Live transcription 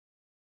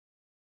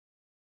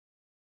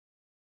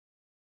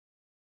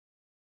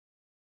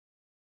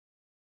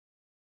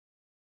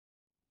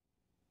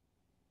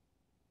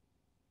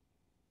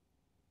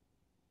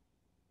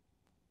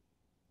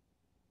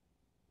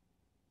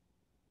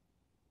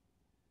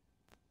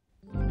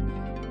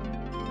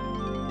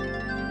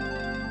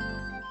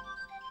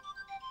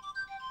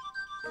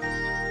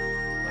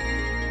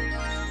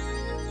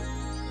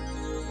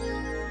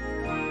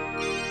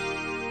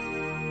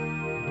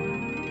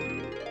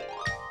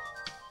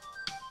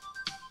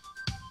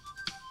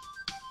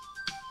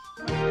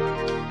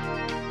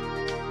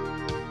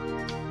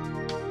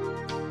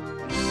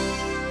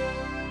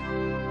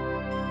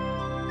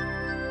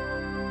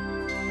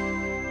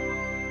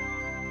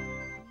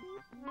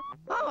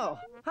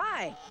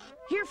Hi!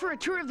 Here for a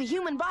tour of the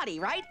human body,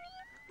 right?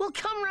 Well,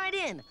 come right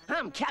in.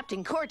 I'm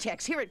Captain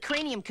Cortex here at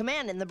Cranium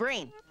Command in the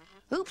brain.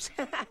 Oops.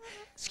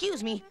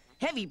 Excuse me.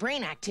 Heavy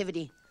brain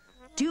activity.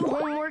 Do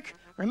homework,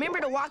 remember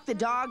to walk the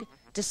dog,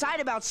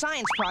 decide about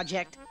science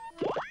project.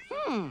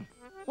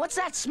 What's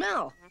that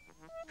smell?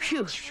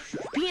 Phew.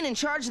 Being in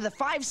charge of the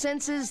 5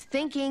 senses,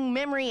 thinking,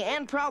 memory,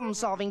 and problem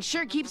solving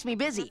sure keeps me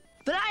busy.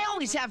 But I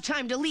always have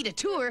time to lead a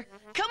tour.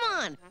 Come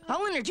on,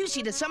 I'll introduce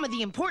you to some of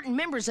the important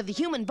members of the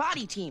human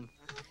body team.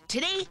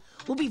 Today,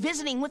 we'll be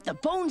visiting with the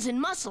bones and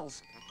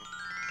muscles.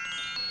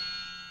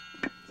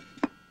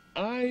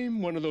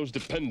 I'm one of those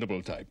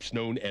dependable types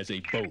known as a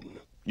bone.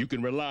 You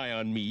can rely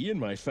on me and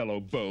my fellow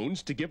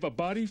bones to give a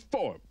body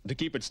form, to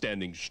keep it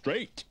standing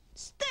straight.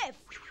 Stiff!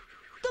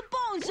 The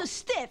bones are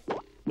stiff!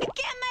 You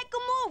can't make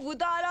a move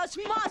without us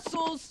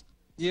muscles!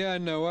 Yeah,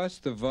 no, us,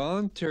 the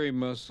voluntary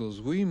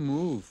muscles, we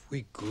move,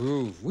 we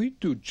groove, we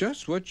do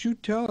just what you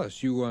tell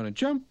us. You want to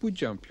jump, we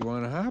jump. You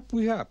want to hop,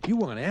 we hop. You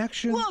want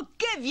action? We'll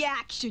give you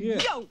action,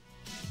 yeah. Yo!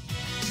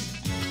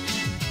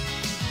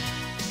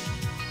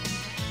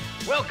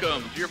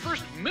 Welcome to your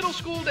first middle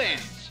school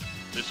dance.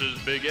 This is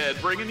Big Ed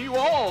bringing you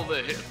all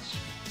the hits.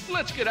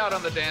 Let's get out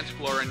on the dance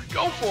floor and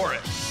go for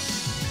it.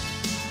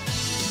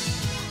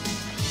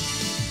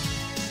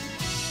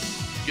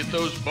 Get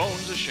those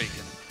bones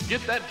a-shaking.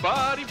 Get that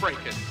body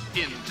breaking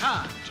in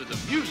time to the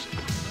music.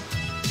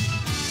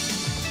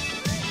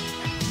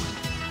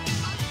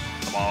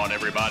 Come on,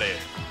 everybody.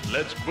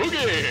 Let's boogie.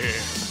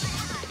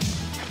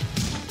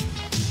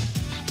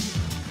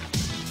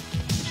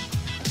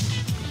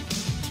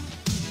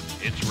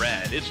 It's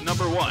rad. It's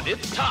 #1.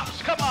 It's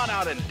tops. Come on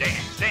out and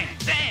dance,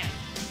 dance, dance.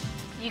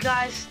 You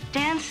guys,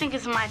 dancing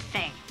is my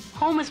thing.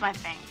 Home is my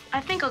thing. I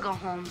think I'll go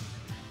home.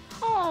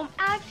 Home?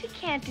 Alex, you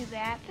can't do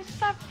that. This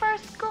is our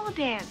first school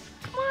dance.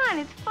 Come on,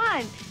 it's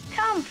fun.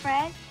 Come,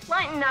 Fred.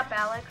 Lighten up,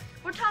 Alex.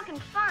 We're talking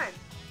fun.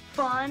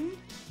 Fun?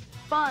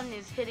 Fun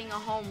is hitting a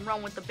home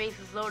run with the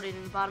bases loaded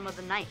in the bottom of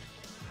the ninth.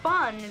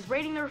 Fun is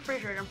raiding the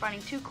refrigerator and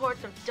finding 2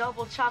 quarts of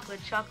double chocolate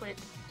chip.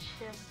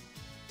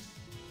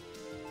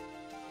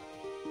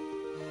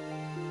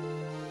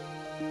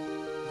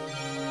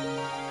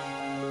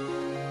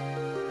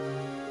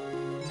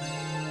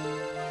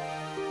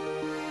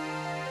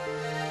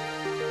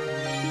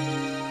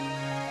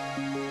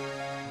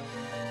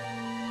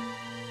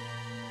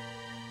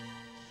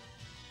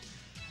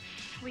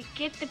 We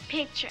get the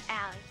picture,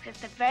 Alex. It's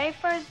the very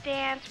first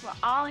dance. We're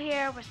all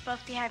here. We're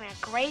supposed to be having a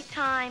great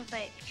time,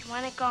 but if you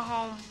want to go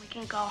home, we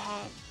can go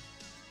home.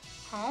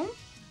 Home?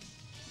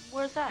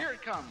 Where's that? Here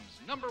it comes.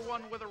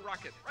 #1 with a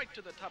rocket right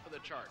to the top of the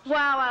chart.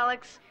 Wow,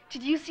 Alex.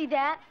 Did you see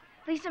that?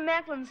 Lisa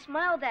Macklin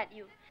smiled at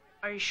you.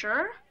 Are you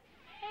sure?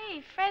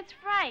 Hey, Fred's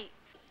right.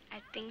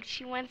 I think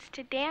she wants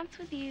to dance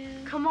with you.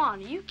 Come on,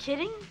 are you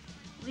kidding?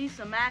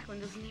 Lisa Macklin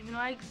doesn't even know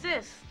I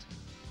exist.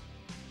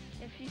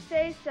 If you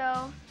say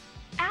so.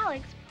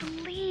 Alex,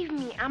 believe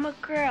me, I'm a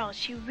girl.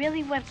 She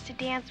really wants to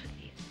dance with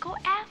you. Go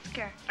ask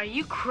her. Are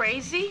you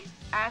crazy?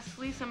 Ask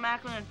Lisa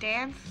Macklin to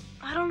dance?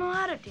 I don't know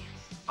how to dance.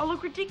 I'll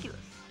look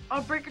ridiculous.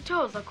 I'll break her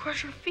toes. I'll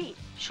crush her feet.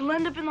 She'll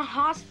end up in the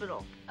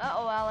hospital.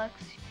 Uh-oh, Alex.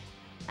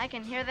 I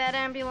can hear that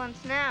ambulance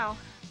now.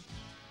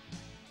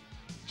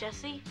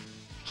 Jesse,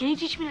 can you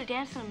teach me to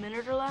dance in a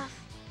minute or less?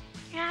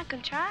 Yeah, I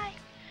can try.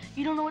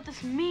 You don't know what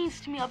this means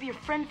to me. I'll be your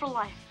friend for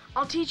life.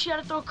 I'll teach you how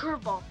to throw a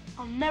curveball.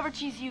 I'll never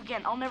tease you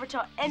again. I'll never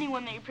tell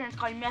anyone that your parents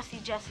call you Messy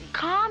Jesse.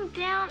 Calm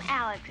down,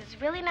 Alex. It's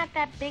really not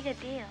that big a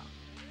deal.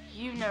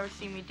 You've never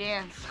seen me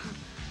dance.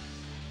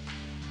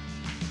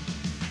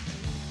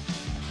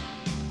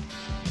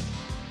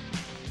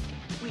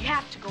 We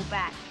have to go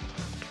back.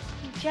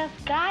 You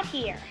just got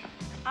here.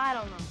 I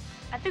don't know.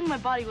 I think my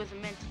body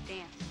wasn't meant to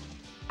dance.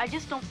 I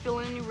just don't feel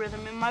any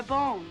rhythm in my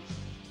bones.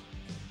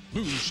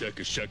 Boom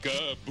shaka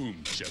shaka,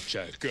 boom shaka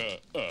shaka.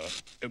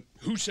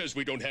 Who says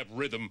we don't have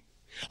rhythm?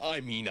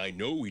 I mean, I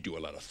know we do a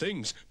lot of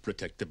things.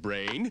 Protect the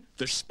brain,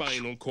 the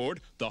spinal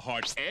cord, the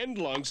heart and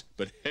lungs.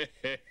 But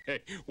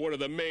one of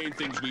the main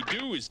things we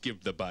do is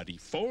give the body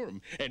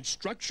form and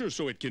structure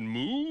so it can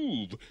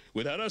move.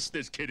 Without us,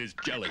 this kid is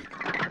jelly.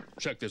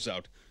 Check this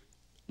out.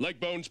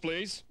 Leg bones,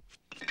 please.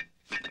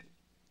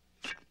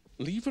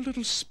 Leave a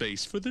little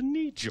space for the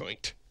knee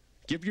joint.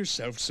 Give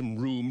yourself some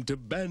room to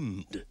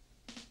bend.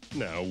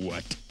 Now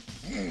what?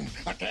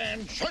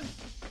 Attention!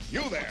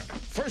 You there!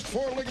 First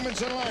 4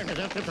 ligaments in line.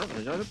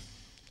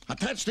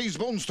 Attach these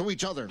bones to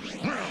each other.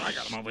 I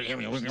got them over here.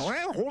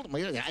 Hold them.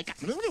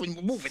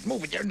 Move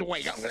it. They're in the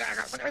way.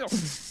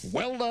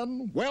 Well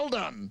done, well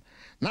done.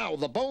 Now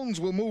the bones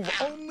will move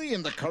only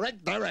in the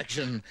correct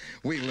direction.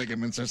 We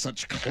ligaments are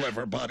such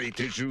clever body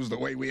tissues, the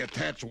way we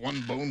attach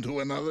one bone to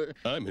another.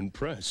 I'm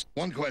impressed.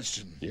 One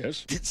question.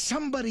 Yes? Did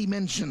somebody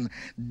mention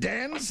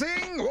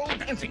dancing? Oh,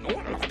 dancing. Oh,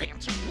 I love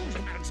dancing.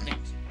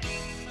 Dance.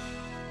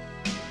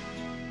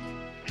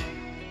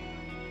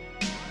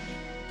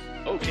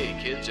 Okay,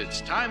 kids, it's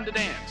time to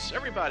dance.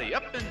 Everybody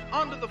up and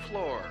onto the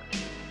floor.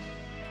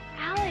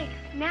 Alex,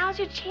 now's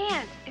your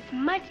chance. It's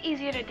much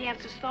easier to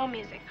dance to slow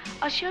music.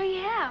 I'll show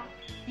you how.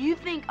 You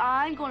think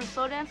I'm going to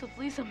slow dance with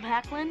Lisa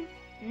Macklin?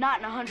 Not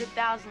in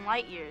 100,000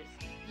 light years.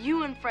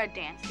 You and Fred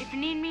dance. If you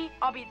need me,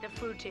 I'll be at the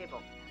food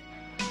table.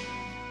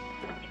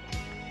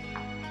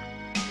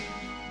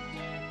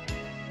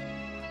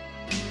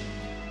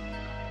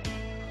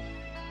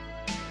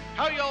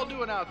 How y'all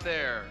doing out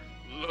there?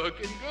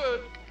 Looking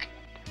good.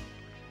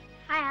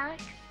 Hi,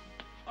 Alex.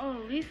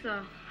 Oh,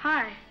 Lisa.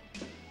 Hi.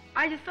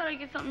 I just thought I'd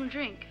get something to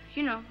drink.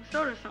 You know, a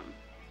soda or something.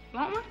 You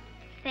want one?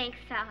 Thanks,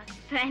 Alex,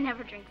 but I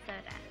never drink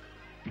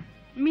soda.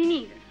 Me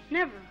neither.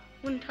 Never.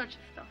 Wouldn't touch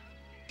the stuff.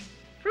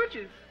 Fruit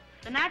juice.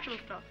 The natural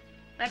stuff.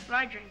 That's what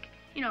I drink.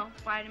 You know,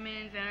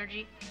 vitamins,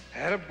 energy.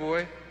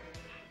 Attaboy.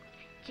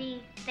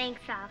 Gee, thanks,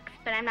 Alex,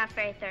 but I'm not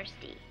very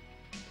thirsty.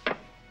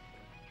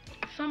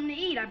 Something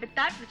to eat. I bet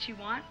that's what you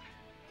want.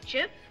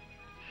 Chips?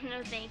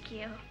 No, thank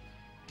you.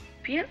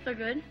 Peanuts are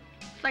good.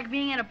 It's like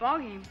being at a ball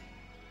game.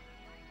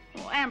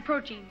 Oh, and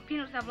protein.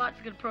 Peanuts have lots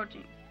of good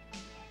protein.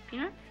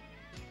 Peanuts?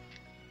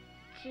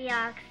 Gee,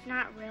 Alex,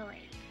 not really.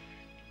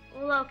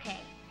 Well, okay.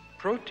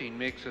 Protein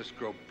makes us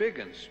grow big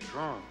and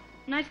strong.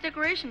 Nice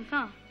decorations,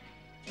 huh?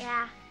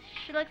 Yeah,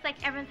 sure looks like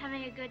everyone's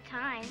having a good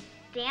time.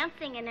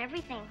 Dancing and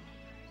everything.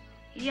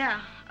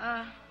 Yeah,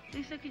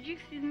 Lisa, could you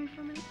excuse me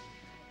for a minute?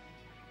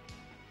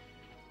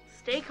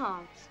 Stay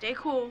calm, stay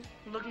cool,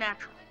 look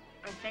natural.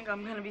 I think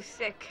I'm gonna be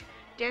sick.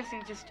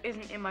 Dancing just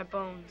isn't in my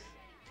bones.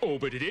 Oh,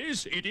 but it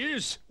is. It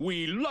is.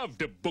 We love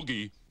to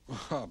boogie.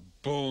 Ah,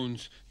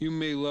 Bones, you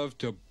may love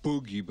to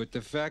boogie, but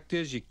the fact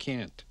is you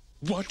can't.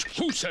 What?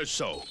 Who says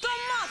so? The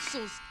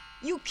muscles!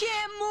 You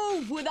can't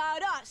move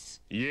without us.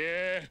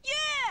 Yeah?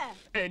 Yeah!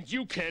 And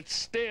you can't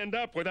stand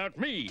up without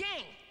me.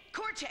 Gang,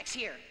 Cortex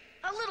here.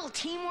 A little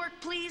teamwork,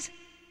 please.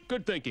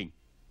 Good thinking.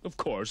 Of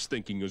course,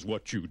 thinking is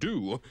what you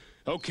do.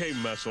 Okay,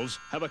 Muscles,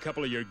 have a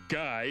couple of your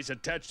guys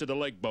attached to the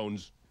leg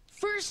bones.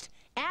 First,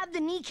 add the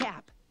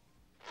kneecap.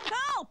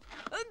 Help!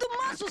 The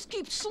muscles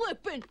keep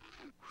slipping.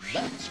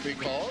 That's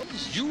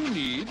because You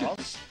need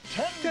us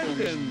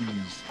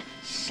tendons.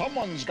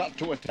 Someone's got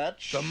to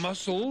attach the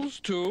muscles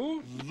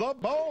to, the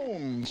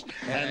bones.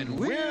 and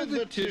we're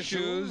the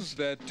tissues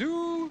that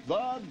do.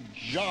 the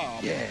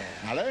job. Yeah.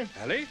 Allez?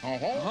 Allez?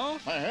 Uh-huh.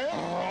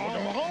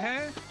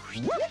 Huh?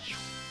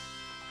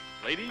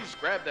 Ladies,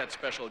 grab that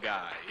special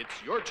guy. It's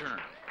your turn.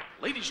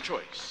 Ladies'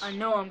 choice. I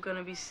know I'm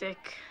gonna be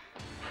sick.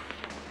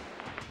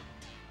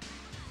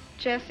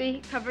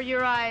 Jesse, cover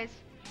your eyes.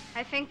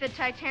 I think the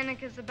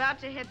Titanic is about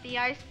to hit the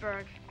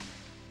iceberg.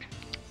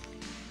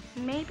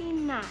 Maybe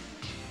not.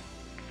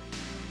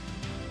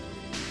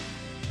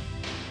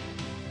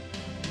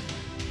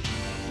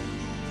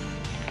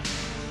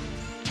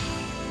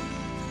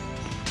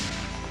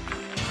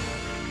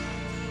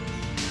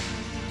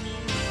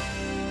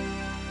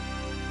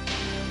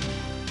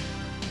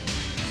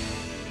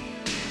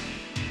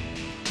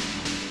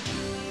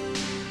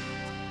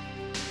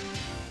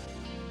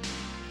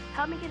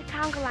 Help me get a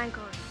conga line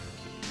going.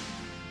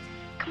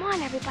 Come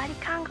on, everybody,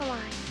 conga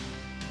line.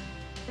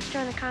 Let's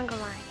join the conga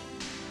line.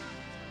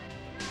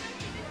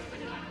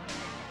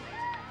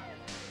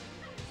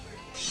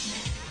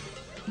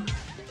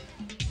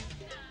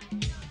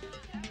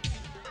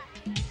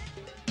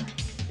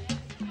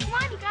 Come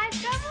on, you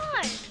guys, come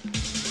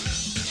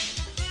on.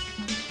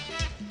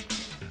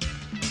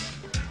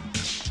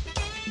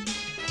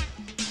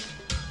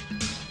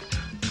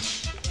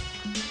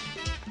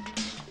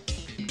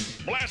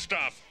 Blast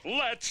off.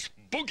 Let's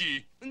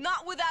boogie.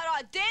 Not without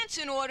our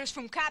dancing orders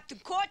from Captain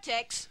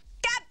Cortex.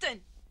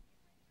 Captain!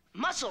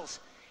 Muscles,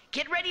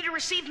 get ready to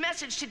receive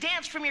message to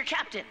dance from your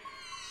captain.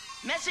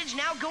 Message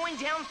now going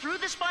down through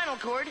the spinal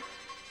cord,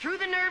 through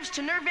the nerves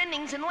to nerve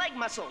endings and leg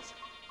muscles.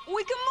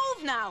 We can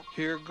move now.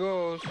 Here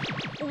goes,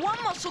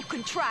 One muscle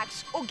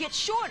contracts or gets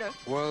shorter.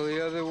 while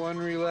the other one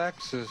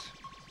relaxes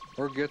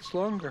or gets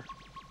longer.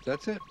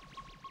 That's it.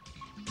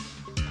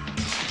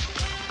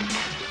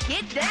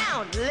 Get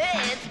down,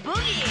 let's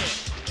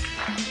boogie.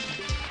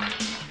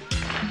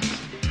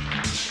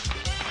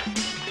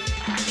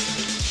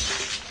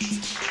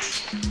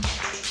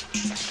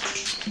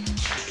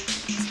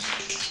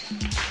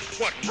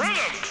 What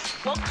rhythm?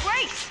 Well,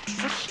 great.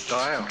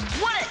 Style.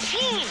 What a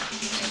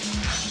team.